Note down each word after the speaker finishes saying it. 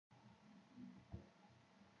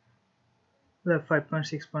Lab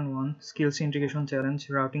 5.6.1 Skills Integration Challenge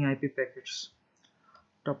Routing IP Packets.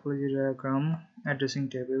 Topology diagram, addressing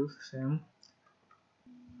table, same.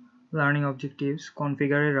 Learning objectives,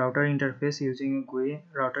 configure a router interface using a GUI.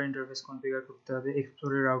 Router interface configure করতে হবে,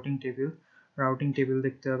 explore a routing table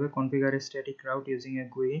দেখতে হবে, configure a static route using a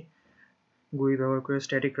GUI ব্যবহার করে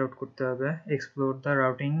static route করতে হবে, explore the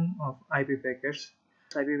routing of IP packets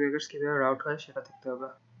কিভাবে route হয় সেটা দেখতে হবে।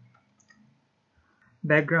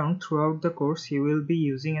 Background: throughout the course, you will be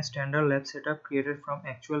using a standard lab setup created from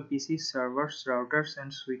actual PCs, servers, routers, and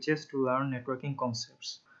switches to learn networking concepts.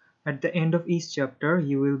 At the end of each chapter,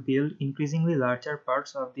 you will build increasingly larger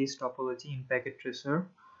parts of this topology in packet tracer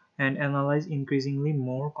and analyze increasingly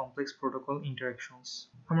more complex protocol interactions.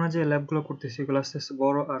 আমরা যে ল্যাবগুলো করতেছি এগুলো আস্তে আস্তে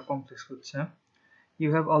বড় আর complex হচ্ছে। You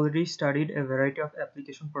have already studied a variety of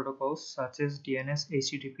application protocols such as DNS,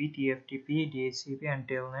 HTTP, TFTP, DHCP, and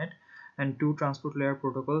Telnet, and two transport layer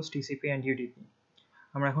protocols TCP and UDP.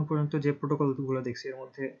 আমরা এখন পর্যন্ত যে প্রোটোকলগুলো দেখছি এর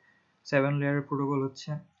মধ্যে 7 লেয়ারের প্রোটোকল হচ্ছে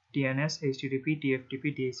DNS, HTTP, TFTP,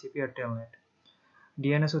 DHCP আর Telnet.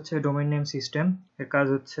 DNS হচ্ছে ডোমেইন নেম সিস্টেম। এর কাজ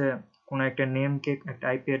হচ্ছে কোনো একটা নেমকে একটা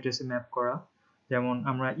আইপি অ্যাড্রেসে ম্যাপ করা। যেমন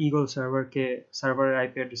আমরা ইগল সার্ভারের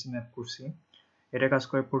আইপি অ্যাড্রেসে ম্যাপ করছি। এটা কাজ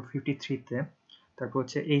করে পোর্ট 53-তে। তারপর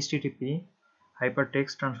হচ্ছে HTTP,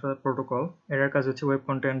 Hypertext Transfer Protocol, এটার কাজ হচ্ছে ওয়েব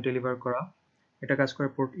কন্টেন্ট ডেলিভার করা। এটা কাজ করে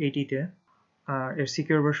পোর্ট 80-তে। আর এর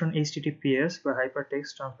সিকিউর ভার্সন HTTPS বা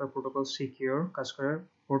Hypertext Transfer Protocol Secure কাজ করে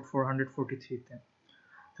পোর্ট 443-তে।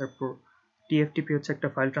 তারপর TFTP হচ্ছে একটা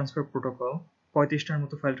ফাইল ট্রান্সফার প্রোটোকল। 35টার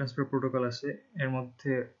মতো ফাইল ট্রান্সফার প্রোটোকল আছে। এর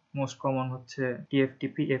মধ্যে মোস্ট কমন হচ্ছে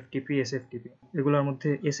TFTP, FTP, SFTP। এগুলোর মধ্যে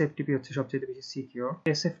SFTP হচ্ছে সবচেয়ে বেশি সিকিউর।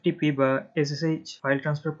 SFTP বা SSH file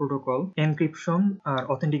transfer protocol encryption আর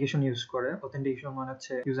অথেন্টিকেশন ইউজ করে। অথেন্টিকেশন মানে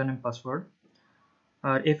হচ্ছে ইউজার নেম পাসওয়ার্ড।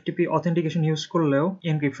 আর FTP অথেন্টিকেশন ইউজ করলেও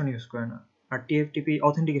এনক্রিপশন ইউজ করে না। আর TFTP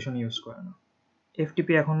অথেন্টিকেশন ইউজ করে না। FTP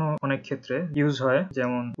এখনো অনেক ক্ষেত্রে ইউজ হয়,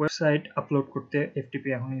 যেমন ওয়েবসাইট আপলোড করতে FTP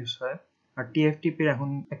এখন ইউজ হয়। আর TFTP এখন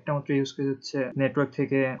একটা মাত্র ইউজ কেস হচ্ছে নেটওয়ার্ক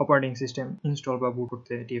থেকে অপারেটিং সিস্টেম ইনস্টল বা বুট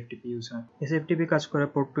করতে TFTP ইউজ হয়। SFTP কাজ করে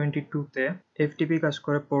পোর্ট 22-তে, FTP কাজ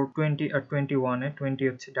করে পোর্ট 20 আর 21-এ। 20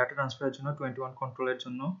 হচ্ছে ডাটা ট্রান্সফারের জন্য, 21 কন্ট্রোলের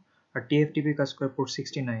জন্য। আর TFTP কাজ করে পোর্ট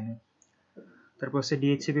 69-এ। তারপর হচ্ছে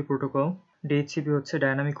DHCP প্রোটোকল। DHCP হচ্ছে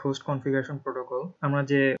ডাইনামিক হোস্ট কনফিগারেশন প্রোটোকল। আমরা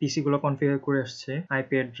যে পিসি গুলো কনফিগার করে আসছে,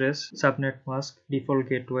 IP address, subnet mask, default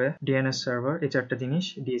gateway, DNS server, এই চারটা জিনিস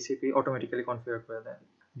DHCP অটোমেটিক্যালি কনফিগার করে দেয়।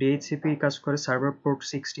 DHCP কাজ করে সার্ভার পোর্ট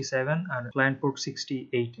 67 আর ক্লায়েন্ট পোর্ট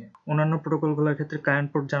 68-এ। অন্যান্য প্রোটোকলগুলোর ক্ষেত্রে ক্লায়েন্ট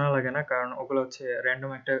পোর্ট জানা লাগে না, কারণ ওগুলো হচ্ছে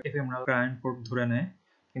র্যান্ডম একটা এফএমআর ক্লায়েন্ট পোর্ট ধরে নেয়,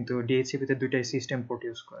 কিন্তু DHCP-তে দুইটাই সিস্টেম পোর্ট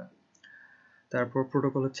ইউজ করে। তারপর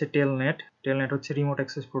প্রোটোকল হচ্ছে টেলনেট হচ্ছে রিমোট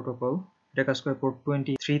অ্যাক্সেস প্রোটোকল। এটা কাজ করে পোর্ট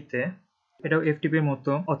 23-তে। এটাও FTP এর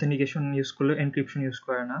মতো অথেন্টিকেশন ইউজ করলে এনক্রিপশন ইউজ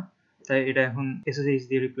করে না, তাই এটা এখন SSH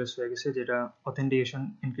দিয়ে রিপ্লেস হয়ে গেছে, যেটা অথেন্টিকেশন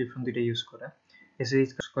এনক্রিপশন দুইটা ইউজ করে।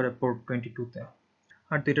 SSH কাজ করে পোর্ট 22-তে।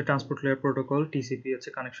 আর দুইটা ট্রান্সপোর্ট লেয়ার প্রোটোকল, TCP হচ্ছে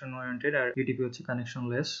কানেকশন ওরিয়েন্টেড আর UDP হচ্ছে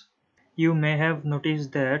কানেকশনলেস। You may have noticed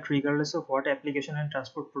that regardless of what application and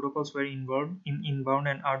transport protocols were involved in inbound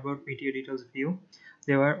and outbound PTA details view,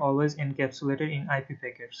 they were always encapsulated in IP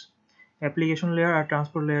packets. Application layer R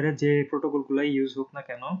transport লেয়ারে যে প্রোটোকলগুলাই use হোক না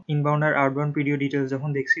কেন, inbound আর outbound PDO details যখন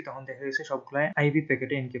দেখছি তখন দেখা গেছে সবগুলাই আইপি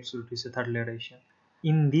প্যাকেটে এনক্যাপসুলেট হয়েছে থার্ড লেয়ারে এসে।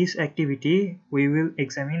 In this activity, we will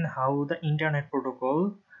examine how the Internet Protocol,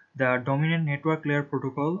 the dominant network layer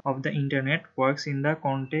protocol of the Internet, works in the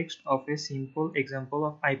context of a simple example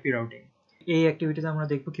of IP routing. এই অ্যাক্টিভিটিতে আমরা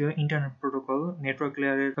দেখব কিভাবে internet protocol, network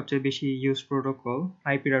লেয়ারের সবচেয়ে বেশি use protocol,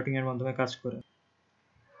 IP routing এর মাধ্যমে কাজ করে।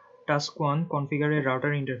 টাস্ক 1, কনফিগার এ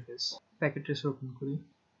router interface. Packet tracer open করি।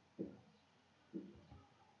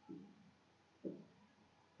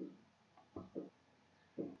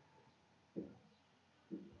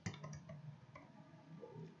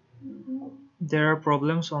 There are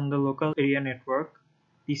problems on the local area network.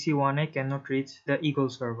 PC1A cannot reach the Eagle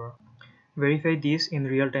server. Verify this in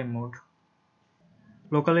real-time mode.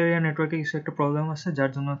 Local area নেটওয়ার্কে কিছু একটা problem আছে,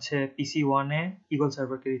 যার জন্য হচ্ছে PC1A ইগল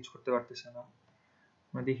সার্ভারকে রিচ করতে পারতেছে না।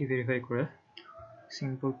 আমরা দেখি ভেরিফাই করে।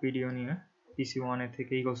 সিম্পল পিডিও নিয়ে PC1A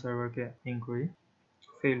থেকে ইগল সার্ভারকে লিঙ্ক করি।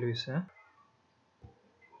 ফেল হয়েছে,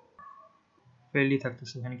 ফেলই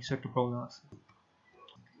থাকতেছে, এখানে কিছু একটা প্রবলেম আছে।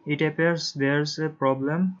 It appears there's a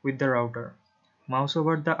problem with the router. Mouse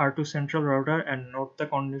over the R2 central router and note the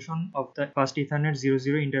condition of the fast Ethernet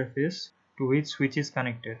 00 interface to which switch is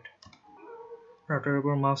connected. রাউটারের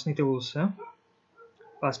উপর mouse নিতে বলছে।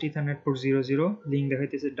 Fast ethernet port 00, link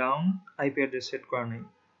দেখাইতেছে down, IP address set করা নাই।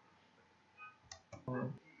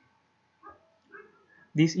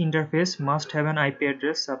 This interface must have an IP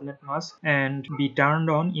address, subnet mask, and be turned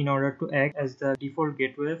on in order to act as the default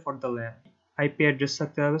gateway for the LAN. IP address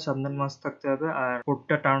থাকতে হবে, subnet mask থাকতে হবে, আর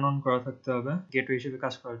পোর্টটা turn on করা থাকতে হবে gateway হিসেবে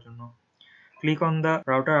কাজ করার জন্য। Click on the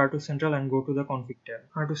router R2 Central and go to the config tab.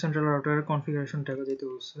 R2 Central রাউটারের configuration ট্যাবে যেতে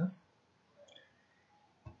বলছে।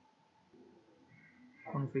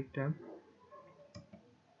 config tab.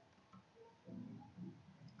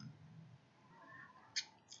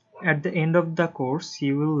 At the end of the course,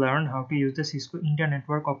 you will learn how to use the Cisco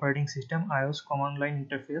Inter-Network Operating System iOS Command Line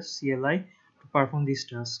Interface CLI to perform this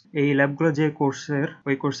task. এই ল্যাবগুলো যে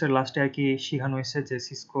কোর্সের লাস্টে আর কি শেখানো হয়েছে যে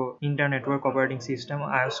Cisco inter-network operating system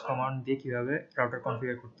iOS command দিয়ে কিভাবে রাউটার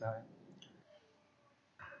কনফিগার করতে হয়।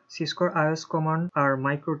 সিসকোর iOS কমান্ড আর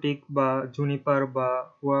মাইক্রোটিক বা জুনিপার বা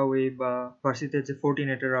হুয়াওয়ে বা ভার্সিটির যে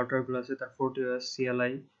 14 রাউটারগুলো আছে তার 40OS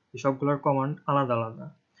CLI এই সবগুলোর কমান্ড আলাদা আলাদা,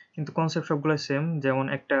 কিন্তু কনসেপ্ট সবগুলো সেম। যেমন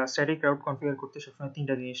একটা স্ট্যাটিক রাউট কনফিগার করতে সবসময়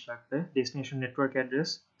 3টা জিনিস লাগবে: destination network address,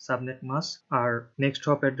 subnet mask আর নেক্সট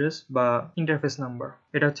হপ অ্যাড্রেস বা ইন্টারফেস নাম্বার।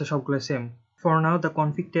 এটা হচ্ছে সবগুলো same. For now, the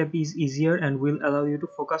config tab is easier and will allow you to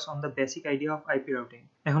focus on the basic idea of IP routing.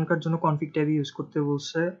 এখনকার জন্য config tab use করতে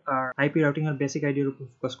বলছে আর IP routing এর basic আইডিয়ার উপর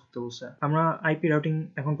ফোকাস করতে বলছে। আমরা IP routing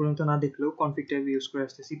এখন পর্যন্ত না দেখলেও config tab ইউজ করে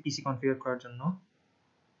আসতেছি PC কনফিগার করার জন্য।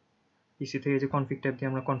 PC থেকে যে config tab দিয়ে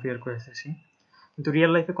আমরা কনফিগার করে আসতেছি, কিন্তু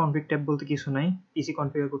রিয়েল লাইফে config tab বলতে কিছু নাই। PC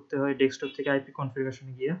কনফিগার করতে হয় ডেস্কটপ থেকে IP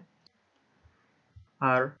কনফিগারেশনে গিয়ে।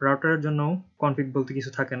 আর রাউটারের জন্য config বলতে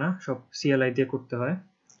কিছু থাকে না, সব CLI দিয়ে করতে হয়।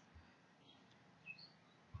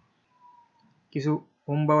 কিছু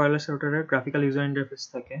হোম বা ওয়্যারলেস রাউটারের গ্রাফিক্যাল ইউজার ইন্টারফেস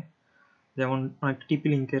থাকে, যেমন অনেকটা টিপি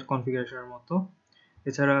লিঙ্কের কনফিগারেশনের মতো।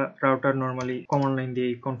 এছাড়া রাউটার নর্মালি কমান্ড লাইন দিয়ে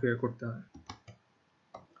কনফিগার করতে হয়।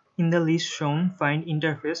 ইন দ্য লিস্ট শোন ফাইন্ড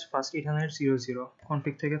ইন্টারফেস ফার্স্ট 800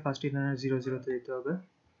 কনফিগ থেকে ফার্স্ট 800 তে যেতে হবে।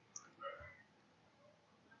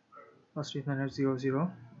 First 800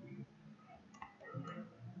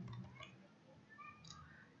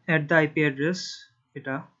 at the IP address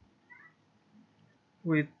এটা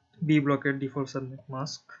with B ব্লকের default subnet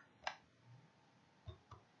mask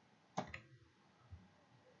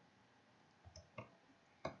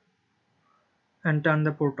and turn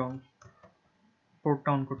the port on. পোর্টটা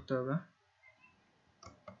on করতে হবে।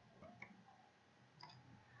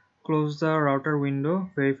 Close the router window.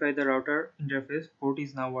 Verify the router interface port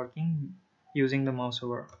is now working using the mouse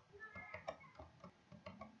over.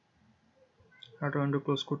 Router window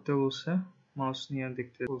close করতে বলছে, mouse নিয়ে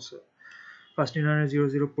দেখতে বলছে। First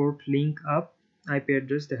 800 port link up IP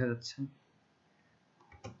address দেখা যাচ্ছে,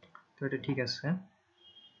 তো এটা ঠিক আছে।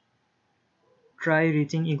 ট্রাই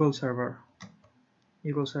রিচিং ইগল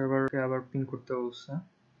সার্ভারকে আবার পিং করতে বলছে।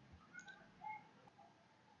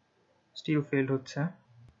 স্টিল ফেলড হচ্ছে,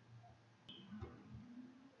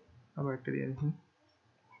 আবার একটা দিয়ে দেখি,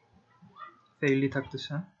 ফেইলই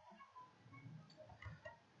থাকতেছে।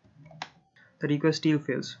 The request still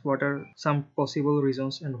fails. What are some possible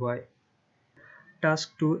reasons and why? Task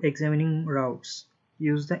 2: Examining routes.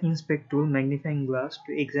 Use the inspect tool magnifying glass to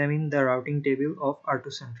examine the routing table of R2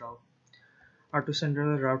 Central. R2 Central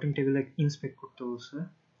routing table inspect করতে বলছে।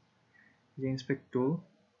 The inspect tool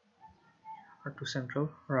R2 Central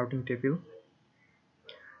routing table,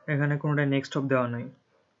 এখানে কোনোটা next hop দেওয়া নাই।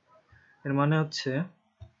 এর মানে হচ্ছে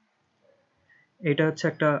এটা হচ্ছে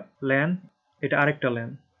একটা ল্যান, এটা আরেকটা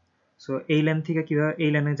ল্যান। সো এই ল্যান থেকে কিভাবে এই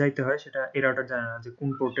ল্যানে যাইতে হয় সেটা এই রাউটার জানে না, যে কোন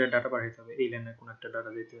পোর্টে ডাটা পাঠাইতে হবে, এই ল্যানে কোন একটা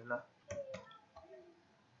ডাটা দিতে হবে না।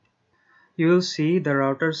 You will see the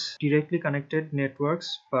routers directly connected networks,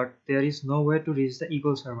 but there is no way to reach the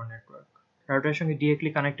Eagle server network. রাউটারের সঙ্গে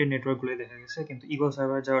ডিরেক্টলি কানেক্টেড নেটওয়ার্কগুলো দেখা গেছে, কিন্তু ইগল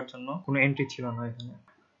সার্ভার যাওয়ার জন্য কোনো এন্ট্রি ছিল না এখানে।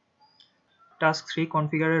 Task 3: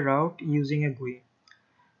 Configure a route using a GUI.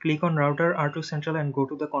 Click on router R2 Central and go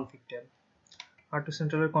to the config tab. R2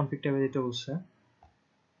 Central এর config tab এ যেতে বলছে।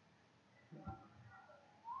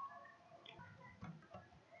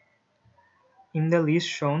 In the list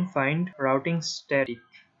shown, find routing static.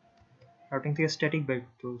 Routing থেকে static বের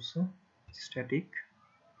করতে বলছে। Static.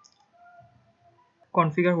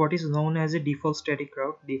 Configure what is known as a default static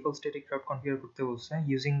route. Default static route configure করতে বলছে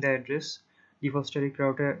using the address default static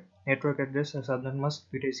route network address R subnet mask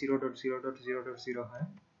দুইটাই 0.0.0.0 হয়।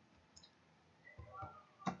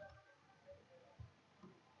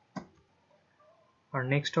 আর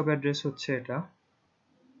next hop address হচ্ছে এটা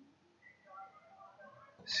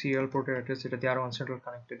সিএল পোর্টের অ্যাড্রেস, এটাতে আর ওয়ান সেন্ট্রাল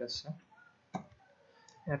কানেক্টেড আছে,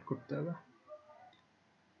 add করতে হবে।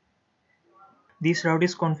 This route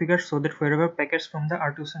is configured so that wherever packets from the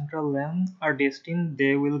R2 Central LAN are destined,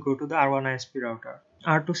 they will go to the R1 ISP router.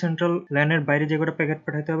 R2 Central LAN এর বাইরে যে কটা packet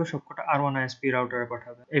পাঠাতে হবে সবকটা R1 ISP রাউটারে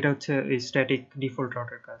পাঠাবে। এটা হচ্ছে এই স্ট্যাটিক ডিফল্ট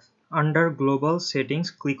রাউটার কাজ। Under Global Settings,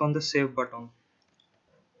 click on the Save button.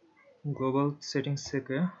 Global Settings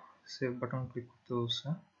থেকে Save button ক্লিক করতে বলছে।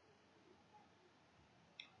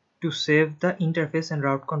 To save the interface and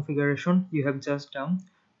route configuration you have just done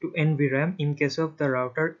to NVRAM in case of the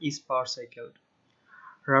router is power cycled.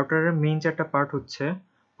 রাউটারের main চারটা part হচ্ছে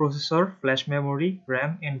processor, flash memory,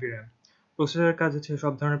 RAM, NVRAM। প্রসেসরের কাজ হচ্ছে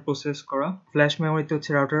সব ধরনের process করা, ফ্ল্যাশ মেমোরিতে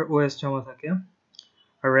হচ্ছে রাউটার OS জমা থাকে,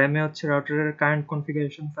 আর র্যামে হচ্ছে রাউটারের কারেন্ট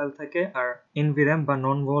কনফিগারেশন ফাইল থাকে, আর NVRAM বা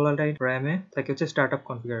নন ভোলাটাইল র্যামে থাকে হচ্ছে স্টার্টআপ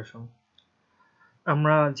কনফিগারেশন।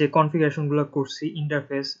 আমরা যে কনফিগারেশনগুলো করছি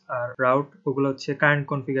ইন্টারফেস আর রাউট, ওগুলো হচ্ছে কারেন্ট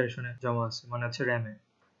কনফিগারেশনে জমা আছে, মানে হচ্ছে র্যামে।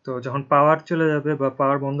 তো যখন পাওয়ার চলে যাবে বা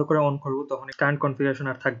পাওয়ার বন্ধ করে অন করবো তখন কারেন্ট কনফিগারেশন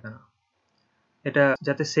আর থাকবে না। এটা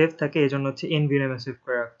যাতে সেভ থাকে এজন্য হচ্ছে NVRAM এ সেভ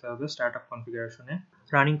করে রাখতে হবে স্টার্টআপ কনফিগারেশনে।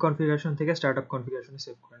 রানিং কনফিগারেশন থেকে স্টার্টআপ কনফিগারেশনে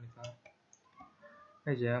সেভ করে নিতে হবে।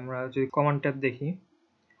 এই যে আমরা যদি কমান্ড ট্যাব দেখি,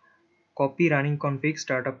 copy running config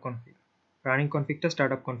startup config, running কনফিগটা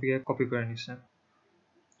startup কনফিগে copy করে নিছে।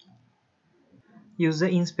 Use the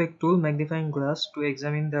inspect tool magnifying glass to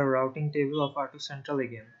examine the routing table of R2 Central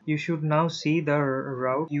again. You should now see the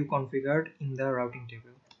route you configured in the routing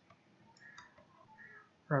table.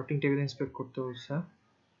 Routing table inspect করতে বলছে।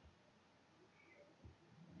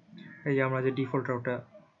 এই যে আমরা যে default রাউটটা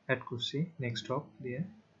add করছি next hop দিয়ে,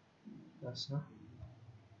 আচ্ছা।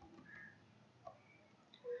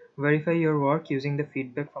 Verify your work using the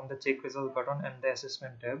feedback from the check result button and the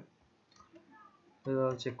assessment tab.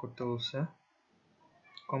 Result check করতে বলছে।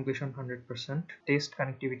 Completion 100%. Test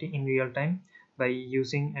connectivity in real time by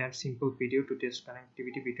using add simple video to test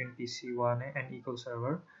connectivity between PC1A and equal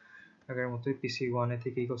server. আগের মতোই PC1A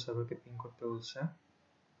থেকে equal serverকে ping করতে বলছে।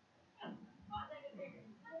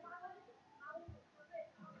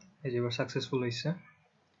 এই যে এবার সাকসেসফুল হয়েছে।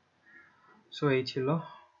 সো এই ছিল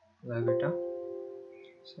লাইব্রেরিটা।